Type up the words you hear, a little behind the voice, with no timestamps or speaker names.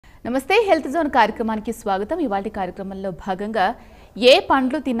నమస్తే health zone కార్యక్రమానికి స్వాగతం. ఇవాల్టి కార్యక్రమంలో భాగంగా ఏ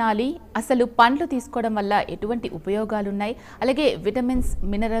పండ్లు తినాలి, అసలు పండ్లు తీసుకోవడం వల్ల ఎటువంటి ఉపయోగాలు ఉన్నాయి, అలాగే విటమిన్స్,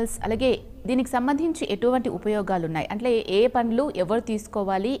 మినరల్స్, అలాగే దీనికి సంబంధించి ఎటువంటి ఉపయోగాలు ఉన్నాయి, అంటే ఏ పండ్లు ఎవరు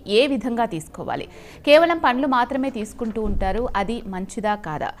తీసుకోవాలి, ఏ విధంగా తీసుకోవాలి, కేవలం పండ్లు మాత్రమే తీసుకుంటూ ఉంటారు, అది మంచిదా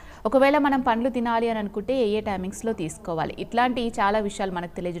కాదా, ఒకవేళ మనం పండ్లు తినాలి అని అనుకుంటే ఏ టైమింగ్స్లో తీసుకోవాలి, ఇట్లాంటి చాలా విషయాలు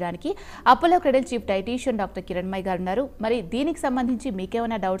మనకు తెలియజేయడానికి Apollo cradle chief dietitian doctor Kiranmai గారు ఉన్నారు. మరి దీనికి సంబంధించి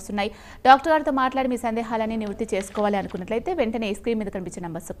మీకేమైనా డౌట్స్ ఉన్నాయి, డాక్టర్ గారితో మాట్లాడి మీ సందేహాలని నివృత్తి చేసుకోవాలి అనుకున్నట్లయితే వెంటనే స్క్రీన్ మీద కనిపించే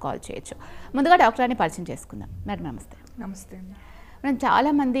నంబర్స్కి కాల్ చేయొచ్చు. ముందుగా డాక్టర్ గారిని పరిచయం చేసుకుందాం. మేడం నమస్తే. నమస్తే. మనం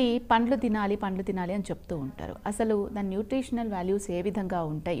చాలామంది పండ్లు తినాలి అని చెప్తూ ఉంటారు. అసలు దాని న్యూట్రిషనల్ వాల్యూస్ ఏ విధంగా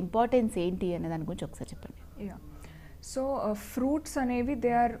ఉంటాయి, ఇంపార్టెన్స్ ఏంటి అనే దాని గురించి ఒకసారి చెప్పండి. సో ఫ్రూట్స్ అనేవి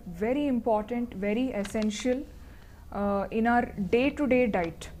they are very important, very essential in our day to day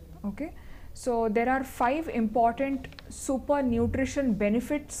diet. Okay, so there are 5 important super nutrition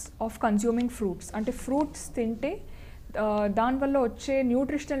benefits of consuming fruits. అంటే ఫ్రూట్స్ తింటే దానివల్ల వచ్చే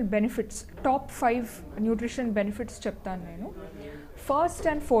nutritional benefits, top 5 nutrition benefits చెప్తాను నేను. First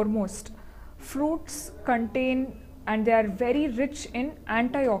and foremost, fruits contain and they are very rich in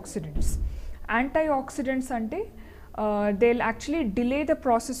antioxidants. Antioxidants అంటే they will actually delay the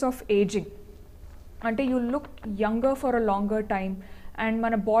process of ageing. అంటే you look younger for a longer time and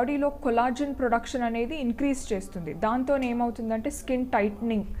మన బాడీలో collagen production అనేది increase చేస్తుంది. దాంతో ఏమవుతుందంటే skin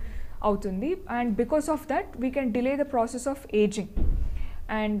tightening అవుతుంది, and because of that we can delay the process of ageing.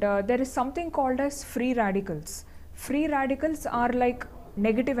 And there is something called as free radicals. Free radicals are like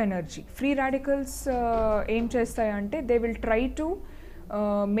negative energy. Free radicals ఏం చేస్తాయంటే they will try to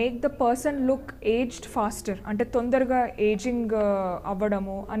make the person look aged faster, అంటే తొందరగా ageing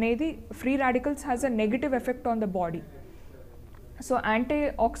అవ్వడము అనేది. Free radicals has a negative effect on the body. So anti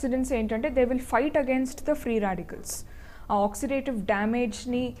oxidants ఏంటంటే they will fight against the free radicals. ఆ oxidative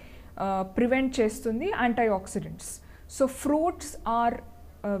డ్యామేజ్ని prevent చేస్తుంది anti oxidants. So fruits are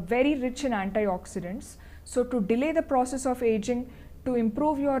very rich in anti oxidants. So to delay the process of ageing, to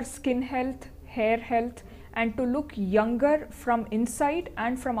improve your skin health, hair health, and to look younger from inside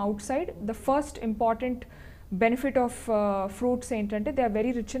and from outside, the first important benefit of fruits entante they are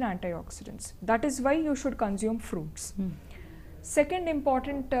very rich in antioxidants. That is why you should consume fruits. Second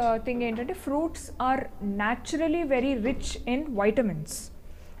important thing entante fruits are naturally very rich in vitamins.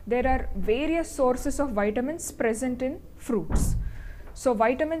 There are various sources of vitamins present in fruits. So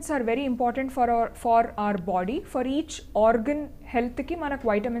vitamins are very important for our body. For each organ health ki manak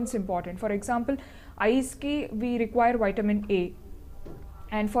vitamins important. For example, eyes ki we require vitamin A,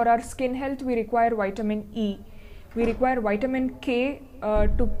 and for our skin health we require vitamin E. We require vitamin K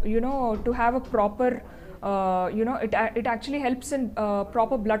to have a proper it actually helps in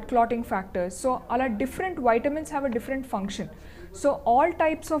proper blood clotting factors. So all different vitamins have a different function. So all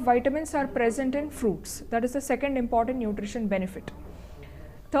types of vitamins are present in fruits. That is the second important nutrition benefit.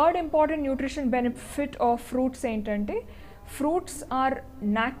 Third important nutrition benefit of fruits ఏంటంటే fruits are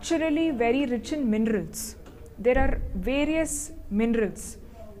naturally very rich in minerals. There are various minerals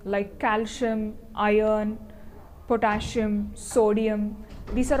like calcium, iron, potassium, sodium.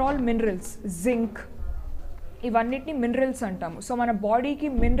 These are all minerals. Zinc. ఇవన్నిటిని minerals అంటాము. So మన బాడీకి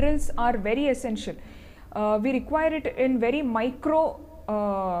minerals are very essential. We require it in very micro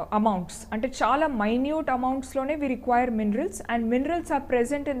amounts, అంటే చాలా minute అమౌంట్స్లోనే we require minerals, and minerals are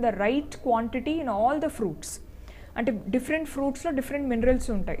present in the right quantity in all the fruits. అంటే different ఫ్రూట్స్లో different minerals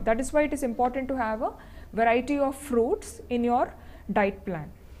ఉంటాయి. That is why it is important to have a variety of fruits in your diet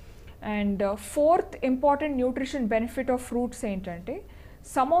plan. And fourth important nutrition benefit of fruits ఏంటంటే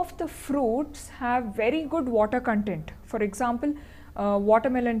some of the fruits have very good water content. For example,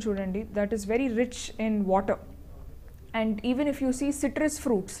 watermelon chudandi, that is very rich in water. And even if you see citrus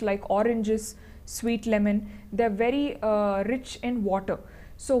fruits like oranges, sweet lemon, they are very rich in water.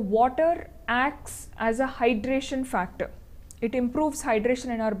 So water acts as a hydration factor. It improves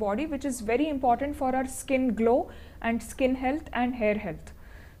hydration in our body, which is very important for our skin glow and skin health and hair health.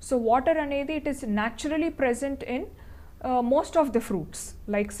 So water anedi, it is naturally present in most of the fruits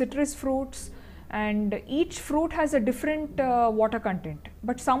like citrus fruits, and each fruit has a different water content,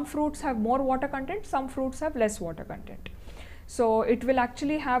 but some fruits have more water content, some fruits have less water content. So it will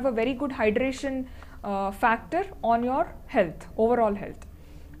actually have a very good hydration factor on your health, overall health.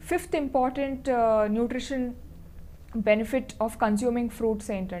 Fifth important nutrition benefit of consuming fruits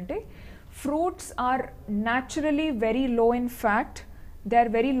ఏంటంటే fruits are naturally very low in fat, they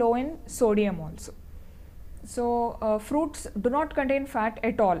are very low in sodium also. So fruits do not contain fat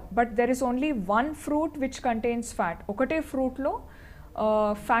at all, but there is only one fruit which contains fat. ఒకటే ఫ్రూట్లో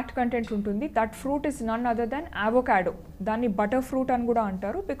fat content ఉంటుంది. That fruit is none other then avocado. దాన్ని butter fruit అని కూడా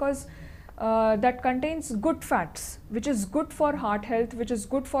అంటారు because that contains good fats, which is good for heart health, which is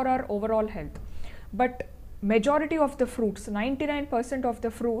good for our overall health. But majority of the fruits, 99% of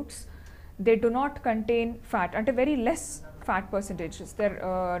the fruits, they do not contain fat, and very less fat percentages. They're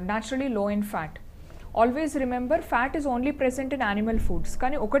naturally low in fat. Always remember, fat is only present in animal foods.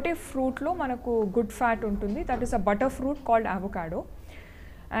 Kani okate fruit lo manaku good fat untundi, that is a butter fruit called avocado,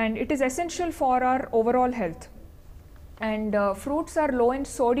 and it is essential for our overall health. And fruits are low in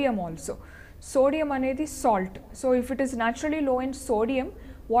sodium also. Sodium anedi salt. So if it is naturally low in sodium,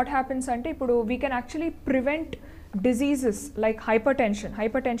 what happens ante ipudu we can actually prevent diseases like hypertension.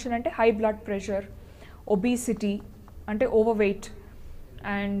 Hypertension ante high blood pressure, obesity ante overweight,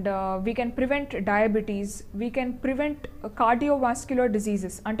 and we can prevent diabetes, we can prevent cardiovascular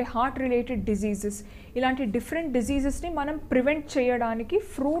diseases ante heart related diseases. Ilanti different diseases ni manam prevent cheyadaniki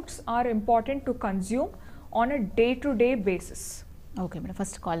fruits are important to consume on a day-to-day basis. Okay madam,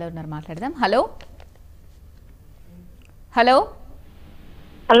 first call ఉన్నారు, మాట్లాడదాం. Hello hello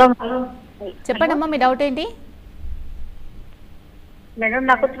hello చెప్పండి అమ్మా, మీ doubt ఏంటి? Madam,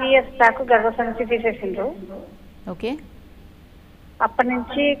 నాకు 3 years back గర్భసంచి తీసేసిండ్రు. Okay, అప్పటి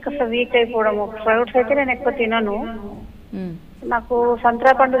నుంచి కాస్త వీక్ అయిపోవడము. ఫ్రూట్స్ అయితే నేను ఎక్కువ తినను. నాకు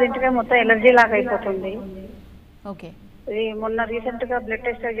సంత్రా పండు తింటే మొత్తం ఎలర్జీ లాగా అయిపోతుంది. ఓకే, ఇది మొన్న రీసెంట్ గా బ్లడ్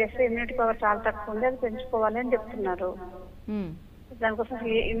టెస్ట్ చేస్తే ఇమ్యూనిటీ పవర్ చాలా తక్కువ ఉంది, అది పెంచుకోవాలి అని చెప్తున్నారు. దానికోసం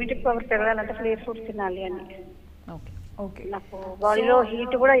ఇమ్యూనిటీ పవర్ పెరగాలంటే అసలు ఏ ఫ్రూట్స్ తినాలి అని. ఓకే ఓకే, నాకు బాడీలో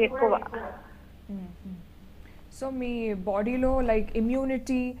హీట్ కూడా ఎక్కువ. సో మీ బాడీలో లైక్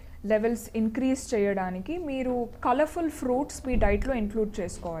ఇమ్యూనిటీ లెవెల్స్ ఇంక్రీజ్ చేయడానికి మీరు కలర్ఫుల్ ఫ్రూట్స్ మీ డైట్లో ఇంక్లూడ్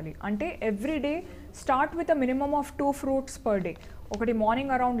చేసుకోవాలి. అంటే every day start with a minimum of 2 fruits per day. ఒకటి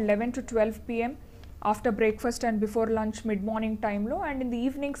morning around 11 to 12 PM, after breakfast and before lunch mid morning time lo, and in the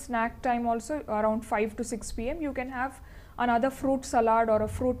evening snack time also around 5 to 6 PM you can have another fruit salad or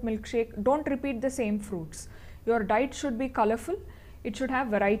a fruit milkshake. Don't repeat the same fruits. Your diet should be colorful, it should have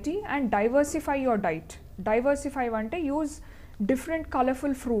variety, and diversify your diet. Diversify ante use different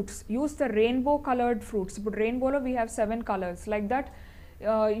colorful fruits, use the rainbow colored fruits. But rainbow lo we have 7 colors like that.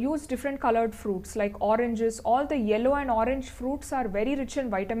 Use different colored fruits like oranges. All the yellow and orange fruits are very rich in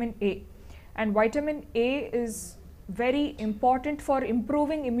vitamin A, and vitamin A is very important for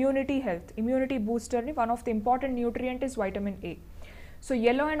improving immunity health. Immunity booster ni one of the important nutrient is vitamin A. So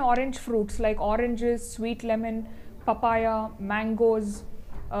yellow and orange fruits like oranges, sweet lemon, papaya, mangoes,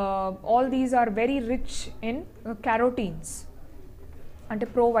 all these are very rich in carotenes అంటే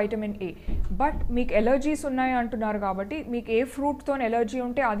pro vitamin A. But మీకు allergies ఉన్నాయి అంటున్నారు కాబట్టి మీకు ఏ ఫ్రూట్తో allergy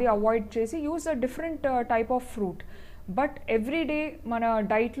ఉంటే అది avoid చేసి use a different type of fruit. But every day మన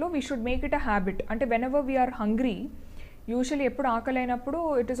డైట్లో we should make it a habit. అంటే when ever we are hungry, usually ఎప్పుడు ఆకలైనప్పుడు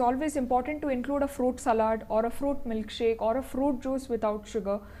it is always important to include a fruit salad are a fruit milk shake are a fruit juice without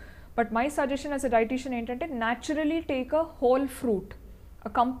sugar. But my suggestion as a dietitian ఏంటంటే naturally take a whole fruit.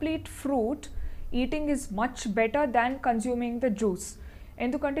 A complete fruit eating is much better than consuming the juice.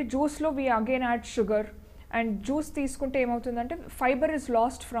 ఎందుకంటే జ్యూస్లో we again add sugar, and juice తీసుకుంటే ఏమవుతుందంటే fibre is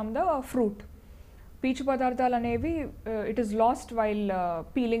last from the fruit. పీచు పదార్థాలు అనేవి it is lost while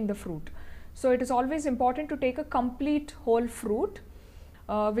peeling the fruit. So it is always important to take a complete whole fruit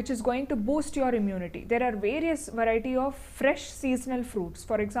which is going to boost your immunity. There are various variety of fresh seasonal fruits.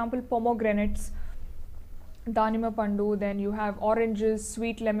 For example, pomegranates, danima pandu, then you have oranges,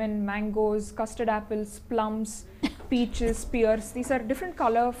 sweet lemon, mangoes, custard apples, plums, peaches, pears. These are different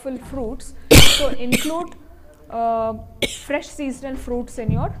colorful fruits. So include fresh seasonal fruits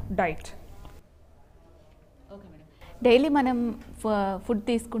in your diet. Daily మనం food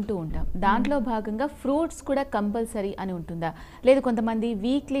తీసుకుంటూ ఉంటాం, దాంట్లో భాగంగా fruits కూడా compulsory అని ఉంటుందా? లేదు కొంతమంది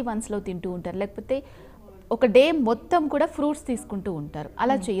వీక్లీ వన్స్లో తింటూ ఉంటారు, లేకపోతే ఒక డే మొత్తం కూడా ఫ్రూట్స్ తీసుకుంటూ ఉంటారు,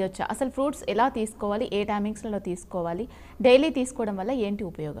 అలా చేయొచ్చా? అసలు ఫ్రూట్స్ ఎలా తీసుకోవాలి, ఏ టైమింగ్స్లో తీసుకోవాలి, డైలీ తీసుకోవడం వల్ల ఏంటి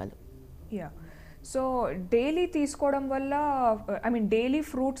ఉపయోగాలు? సో డైలీ తీసుకోవడం వల్ల, ఐ మీన్ డైలీ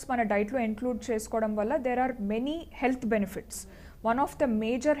ఫ్రూట్స్ మన డైట్లో ఇంక్లూడ్ చేసుకోవడం వల్ల there are many health benefits. One of the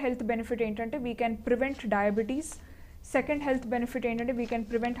major health benefit ఏంటంటే we can prevent diabetes. Second health benefit ఏంటంటే we can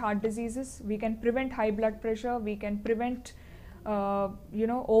prevent heart diseases, we can prevent high blood pressure, we can prevent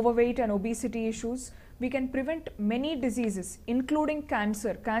overweight and obesity issues. We can prevent many diseases including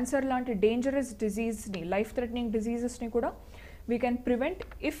cancer. Cancer లాంటి dangerous disease ni, life threatening diseases ni kuda we can prevent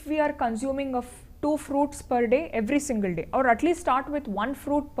if we are consuming of 2 fruits per day every single day, or at least start with 1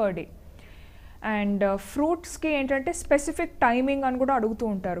 fruit per day. And fruits ki entante specific timing అని కూడా అడుగుతూ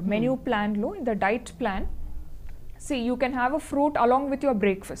ఉంటారు menu ప్లాన్లో. In the diet plan, see you can have a fruit along with your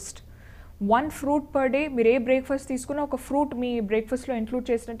breakfast. 1 fruit per day మీరు ఏ breakfast తీసుకున్నా ఒక fruit మీ బ్రేక్ఫాస్ట్లో include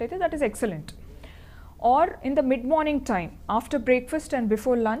చేసినట్టయితే that is excellent. Or in the mid-morning time, after breakfast and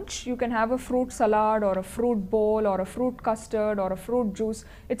before lunch, you can have a fruit salad or a fruit bowl or a fruit custard or a fruit juice.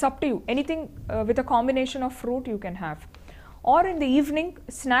 It's up to you. Anything with a combination of fruit you can have. Or in the evening,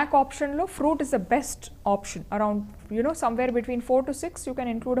 snack option lo fruit is the best option. Around, you know, somewhere between 4 to 6, you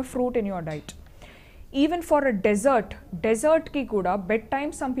can include a fruit in your diet. Even for a dessert ki kuda,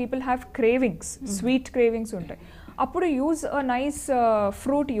 bedtime some people have cravings, sweet cravings untai. Appudu use a nice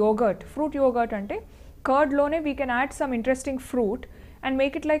fruit yogurt ante curd lone we can add some interesting fruit and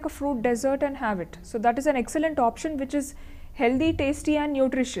make it like a fruit dessert and have it. So that is an excellent option which is healthy, tasty and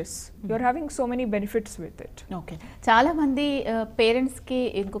nutritious. You're having so many benefits with it. Okay, చాలా మంది పేరెంట్స్కి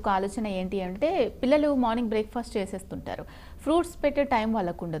ఇంకొక ఆలోచన ఏంటి అంటే పిల్లలు morning breakfast చేసేస్తుంటారు, fruits పెట్టే time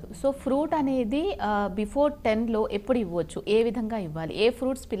వాళ్ళకు ఉండదు. సో ఫ్రూట్ అనేది బిఫోర్ 10లో ఎప్పుడు ఇవ్వచ్చు, ఏ విధంగా ఇవ్వాలి, ఏ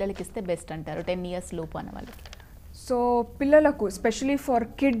ఫ్రూట్స్ పిల్లలకి ఇస్తే బెస్ట్ అంటారు 10 years లోపు అన్న వాళ్ళు? సో పిల్లలకు especially for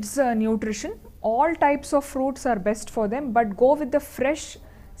kids nutrition, all types of fruits are best for them, but go with the fresh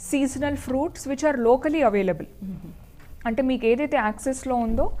seasonal fruits which are locally available. అంటే మీకు ఏదైతే యాక్సెస్లో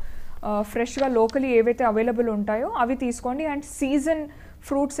ఉందో ఫ్రెష్గా లోకలీ ఏవైతే అవైలబుల్ ఉంటాయో అవి తీసుకోండి. అండ్ సీజన్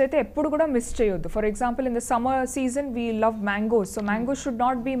ఫ్రూట్స్ అయితే ఎప్పుడు కూడా మిస్ చేయొద్దు. For example in the summer season we love mangoes, so mangoes should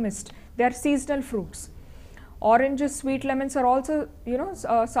not be missed. They are seasonal fruits. Oranges, sweet lemons are also, you know,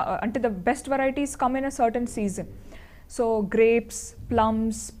 until the best varieties come in a certain season. So grapes,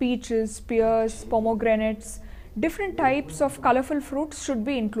 plums, peaches, pears, pomegranates, different types of colorful fruits should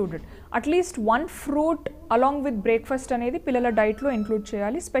be included. At least one fruit along with breakfast anedi pillala diet lo include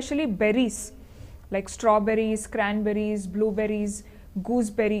cheyali, especially berries like strawberries, cranberries, blueberries,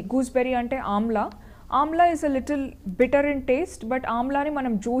 gooseberry ante amla is a little bitter in taste, but amla ni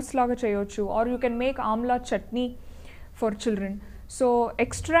manam juice laga cheyochu, or you can make amla chutney for children. So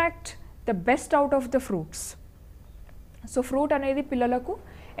extract the best out of the fruits. So fruit anedi pillalaku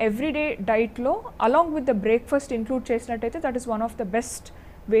everyday diet lo along with the breakfast include chesinataithe that is one of the best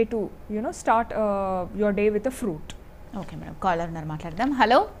way to, you know, start your day with a fruit. Okay madam, caller ఉన్నారు మాట్లాడదాం.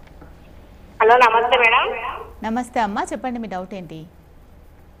 Hello hello, నమస్తే madam. నమస్తే అమ్మా, చెప్పండి మీ doubt ఏంటి?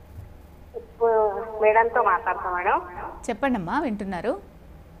 మేడంతో మాట్లాడతా madam. చెప్పండి అమ్మా, వింటున్నారు.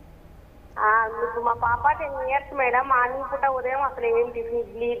 ఇప్పుడు మా పాప 10 years మేడం. మార్నింగ్ పూట ఉదయం అసలు ఏం టిఫిన్,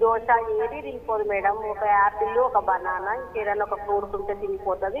 ఇడ్లీ, దోశ ఏది తినిపోదు మేడం. ఒక యాపిల్, ఒక బనానా, ఇంకేదైనా ఒక ఫ్రూట్స్ ఉంటే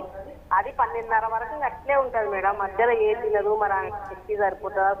తినిపోతుంది. అది 12:30 వరకు అట్లే ఉంటుంది మేడం. మధ్యలో ఏది తినదు. మరి శక్తి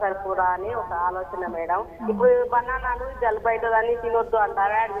సరిపోదా అని ఒక ఆలోచన మేడం. ఇప్పుడు బనానాలు జలుబు అవుతుందని తినొద్దు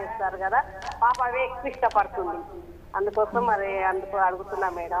అంటారు, అవాయిడ్ చేస్తారు కదా. పాప అవే ఎక్కువ ఇష్టపడుతుంది. అందుకోసం మరి అందుకు అడుగుతున్నా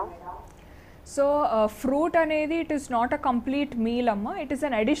మేడం. సో ఫ్రూట్ అనేది it is not a complete meal అమ్మ, it is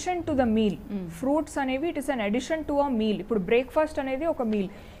an addition to the meal. Fruits అనేవి it is an addition to a meal. ఇప్పుడు బ్రేక్ఫాస్ట్ అనేది ఒక మీల్.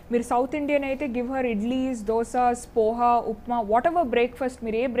 మీరు సౌత్ ఇండియన్ అయితే give her idlis, dosas, poha, upma, what ever breakfast,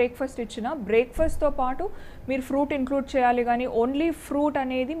 మీరు ఏ breakfast ఇచ్చినా బ్రేక్ఫాస్ట్తో పాటు మీరు ఫ్రూట్ ఇంక్లూడ్ చేయాలి. కానీ ఓన్లీ ఫ్రూట్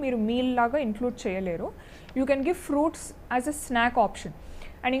అనేది మీరు మీల్ లాగా ఇంక్లూడ్ చేయలేరు. You can give fruits as a snack option.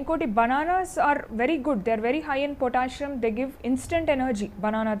 And ఇంకోటి bananas are very good, they are very high in potassium, they give instant energy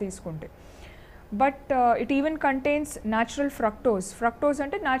banana తీసుకుంటే. But it even contains natural fructose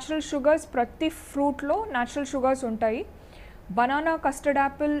అంటే natural sugars. ప్రతి ఫ్రూట్లో natural sugars ఉంటాయి. Banana, custard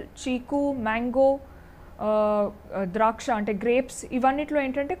Apple, చీకు, mango, ద్రాక్ష అంటే grapes, ఇవన్నిట్లో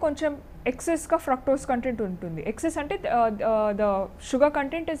ఏంటంటే కొంచెం ఎక్సెస్గా ఫ్రక్టోజ్ కంటెంట్ ఉంటుంది. ఎక్సెస్ అంటే the sugar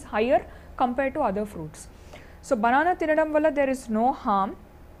content is higher compare to other fruits. So banana తినడం వల్ల దెర్ ఇస్ నో హార్మ్,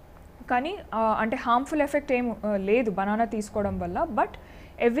 కానీ అంటే హార్మ్ఫుల్ ఎఫెక్ట్ ఏం లేదు బనానా తీసుకోవడం వల్ల. బట్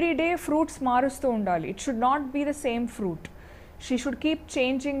ఎవ్రీ డే ఫ్రూట్స్ మారుస్తూ ఉండాలి. It should not be the same fruit. She should keep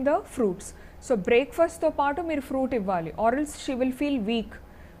changing the fruits. So బ్రేక్ఫాస్ట్తో పాటు మీరు ఫ్రూట్ ఇవ్వాలి, ఆర్ఎల్స్ she will feel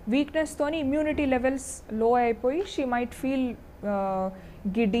వీక్నెస్తోని immunity levels లో అయిపోయి she might feel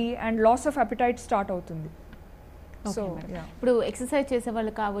గిడ్డీ and loss of appetite start అవుతుంది. So ఇప్పుడు ఎక్సర్సైజ్ చేసే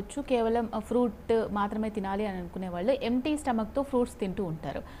వాళ్ళు కావచ్చు, కేవలం ఫ్రూట్ మాత్రమే తినాలి అని అనుకునే వాళ్ళు ఎంటీ స్టమక్తో ఫ్రూట్స్ తింటూ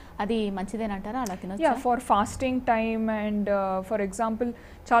ఉంటారు, అది మంచిదేనంటారా? అలా తినొచ్చు? Yeah, for fasting time and for example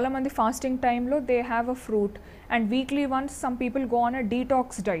చాలామంది ఫాస్టింగ్ టైంలో they have a fruit and weekly once some people go on a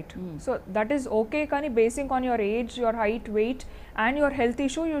detox diet. So that is okay, కానీ basing on your age, your height, wait and your health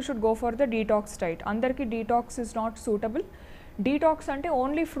issue you should go for the detox diet. అందరికీ detox is not suitable. Detox అంటే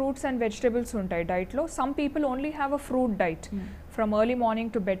only fruits and vegetables ఉంటాయి డైట్లో. Some people only have a fruit diet from early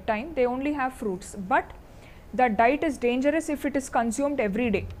morning to bed time. They only have fruits, but the diet is dangerous if it is consumed every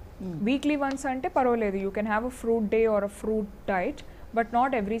day. Weekly once అంటే పర్వాలేదు, you can have a fruit day or a fruit diet, but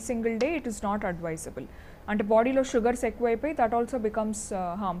not every single day. It is not advisable. అంటే బాడీలో sugars ఎక్కువైపోయి that also becomes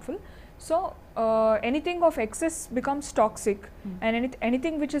harmful. So anything of excess becomes toxic, and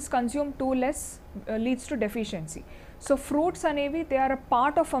anything which is consumed too less leads to deficiency. So fruits anevi, they are a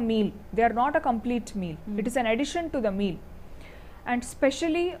part of a meal, they are not a complete meal. It is an addition to the meal, and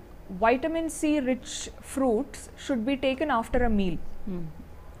especially vitamin C rich fruits should be taken after a meal.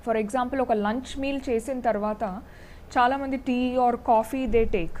 For example, oka lunch meal chesin tarvata chaala mandi tea or coffee they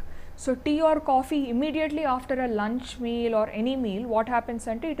take. So tea or coffee immediately after a lunch meal or any meal, what happens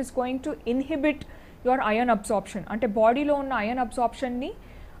ante it is going to inhibit your iron absorption, ante body lo unna iron absorption ni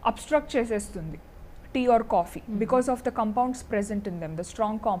obstruct chesestundi tea or coffee because of the compounds present in them, the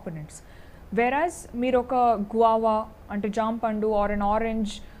strong components. Whereas మీరు ఒక guava అంటే జామ పండు or an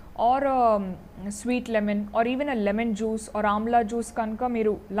orange or sweet lemon or even a lemon juice or amla juice కనుక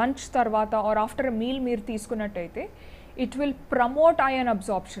మీరు lunch తర్వాత or after a meal మీరు తీసుకున్నట్టయితే it will promote iron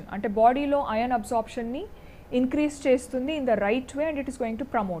absorption, అంటే బాడీలో iron absorption ని increase చేస్తుంది in the right way, and it is going to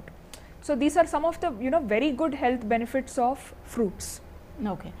promote. So these are some of the very good health benefits of fruits.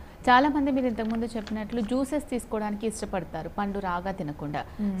 Okay, చాలా మంది మీరు ఇంతకుముందు చెప్పినట్లు juices తీసుకోవడానికి ఇష్టపడతారు పండు రాగా తినకుండా.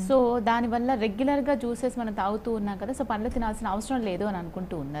 సో దానివల్ల రెగ్యులర్గా జ్యూసెస్ మనం తాగుతూ ఉన్నాం కదా, సో పండ్లు తినాల్సిన అవసరం లేదు అని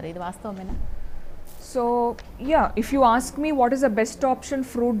అనుకుంటూ ఉన్నారు, ఇది వాస్తవమేనా? So yeah, if you ask me what is the best option,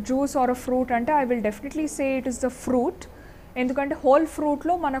 fruit juice or a fruit ante, I will definitely say it is the fruit. Endukante whole fruit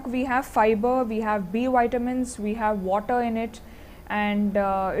lo manaku we have fiber, we have B vitamins, we have water in it, and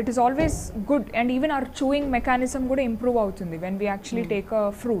it is always good, and even our chewing mechanism kuda improve avutundi when we actually take a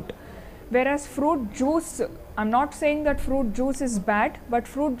fruit. Whereas fruit juice, I'm not saying that fruit juice is bad, but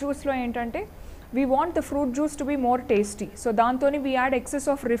fruit juice lo entante we want the fruit juice to be more tasty. So dantoni we add excess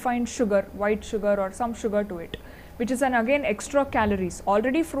of refined sugar, white sugar or some sugar to it, which is an again extra calories.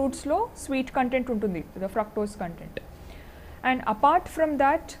 Already fruits lo sweet content untundi, the fructose content, and apart from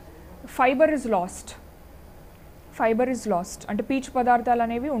that fiber is lost. Fiber is lost ante peach padarthalu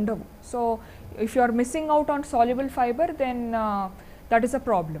anevi undavu. So if you are missing out on soluble fiber, then that is a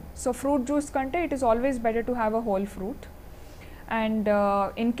problem. So fruit juice kante it is always better to have a whole fruit. And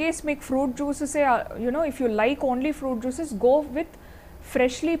in case make fruit juices, if you like only fruit juices, go with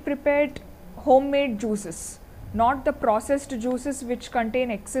freshly prepared homemade juices, not the processed juices which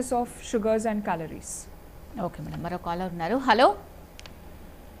contain excess of sugars and calories. Okay madam, మరో caller ఉన్నారు. Hello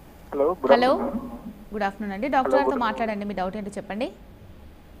hello, good afternoon అండి. Doctor గారితో మాట్లాడండి, మీ doubt ఏంటో చెప్పండి.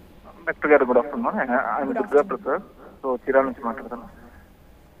 Doctor గారు good afternoon. I'm Durga Prasad, so Chirala నుంచి మాట్లాడుతాను.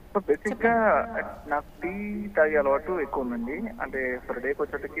 సో బేసిక్గా నాకు టీ తాగే అలవాటు ఎక్కువ ఉందండి. అంటే పర్ డేకి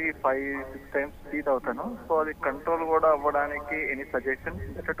వచ్చేటికి 5-6 times టీ తాగుతాను. సో అది కంట్రోల్ కూడా అవ్వడానికి ఎనీ సజెషన్?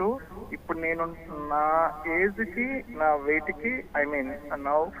 అటు ఇప్పుడు నేను నా ఏజ్కి నా వెయిట్కి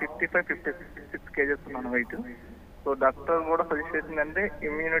నా 55-56 kgs ఉన్నాను వెయిట్. సో డాక్టర్ కూడా సజెస్ట్ చేసింది అంటే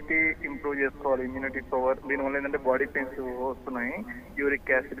ఇమ్యూనిటీ ఇంప్రూవ్ చేసుకోవాలి, ఇమ్యూనిటీ పవర్. దీనివల్ల ఏంటంటే బాడీ పెయిన్స్ వస్తున్నాయి,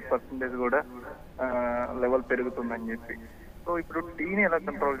 యూరిక్ యాసిడ్ పర్సంటేజ్ కూడా లెవెల్ పెరుగుతుందని చెప్పి. సో ఇప్పుడు టీని ఎలా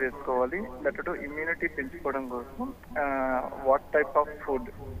కంట్రోల్ చేసుకోవాలి, దట్ ఇమ్యూనిటీ పెంచుకోవడం కోసం వాట్ టైప్ ఆఫ్ ఫుడ్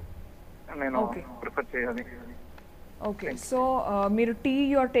నేను ప్రిఫర్ చేయాలి? ఓకే, సో మీరు tea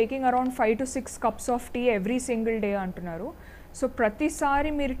you are taking around 5 to 6 cups of tea every single day అంటున్నారు. సో ప్రతిసారి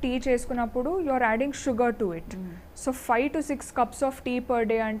మీరు టీ చేసుకున్నప్పుడు you are adding sugar to it. So 5 to 6 cups of tea per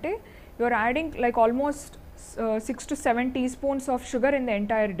day అంటే you are adding like almost 6 to 7 teaspoons of sugar in the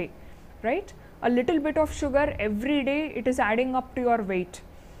entire day, right? A little bit of sugar every day, it is adding up to your weight,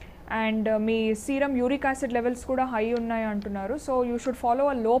 and me serum uric acid levels కూడా high ఉన్నాయి అంటున్నారు. So you should follow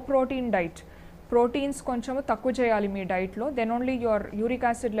అ లో protein diet. Proteins కొంచెం తక్కువ చేయాలి మీ డైట్లో, then only your uric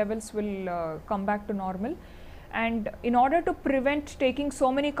acid levels will come back to normal. And in order to prevent taking so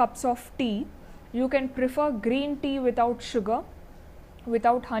many cups of tea, you can prefer green tea without sugar,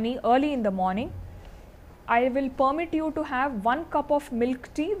 without honey early in the morning. I will permit you to have 1 cup of milk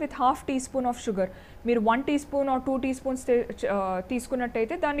tea with half teaspoon of sugar. మీరు 1 teaspoon or 2 teaspoons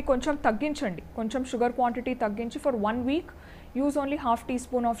తీసుకున్నట్టయితే దాన్ని కొంచెం తగ్గించండి, కొంచెం sugar quantity తగ్గించి for 1 week use only half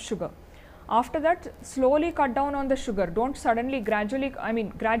teaspoon of sugar. After that slowly cut down on the sugar. Don't suddenly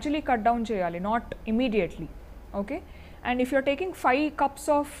gradually cut down cheyali, not immediately. Okay, and if you're taking 5 cups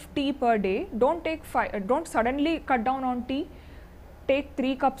of tea per day, don't suddenly cut down on tea. Take 3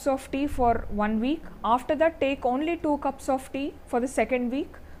 cups of tea for 1 week. After that take only 2 cups of tea for the second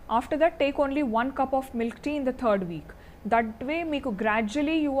week. After that take only 1 cup of milk tea in the third week. That way meeku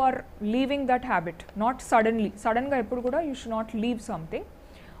gradually you are leaving that habit, not suddenly. Sudden ga eppudu kuda you should not leave something,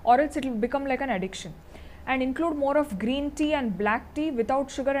 or else it will become like an addiction. And include more of green tea and black tea without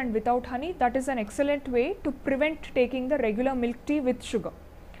sugar and without honey. That is an excellent way to prevent taking the regular milk tea with sugar.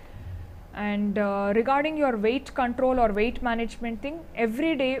 And regarding your weight control or weight management thing,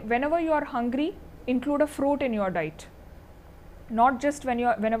 every day whenever you are hungry, include a fruit in your diet. not just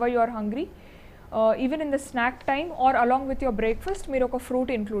whenever you are hungry. Even in the snack time or along with your breakfast మీరు ఒక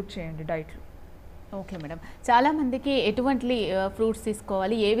fruit include చేయండి డైట్లో. Okay madam, చాలామందికి ఎటువంటి fruits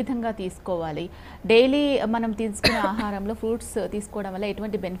తీసుకోవాలి, ఏ విధంగా తీసుకోవాలి, daily మనం తీసుకునే ఆహారంలో ఫ్రూట్స్ తీసుకోవడం వల్ల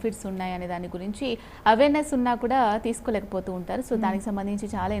ఎటువంటి బెనిఫిట్స్ ఉన్నాయి అనే దాని గురించి అవేర్నెస్ ఉన్నా కూడా తీసుకోలేకపోతూ ఉంటారు. సో దానికి సంబంధించి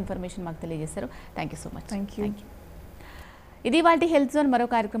చాలా ఇన్ఫర్మేషన్ మాకు తెలియజేస్తారు. Thank you so much. Thank you. ఇది వాటి హెల్త్ జోన్. మరో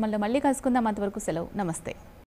కార్యక్రమంలో మళ్ళీ కలుసుకుందాం. అంతవరకు సెలవు. నమస్తే.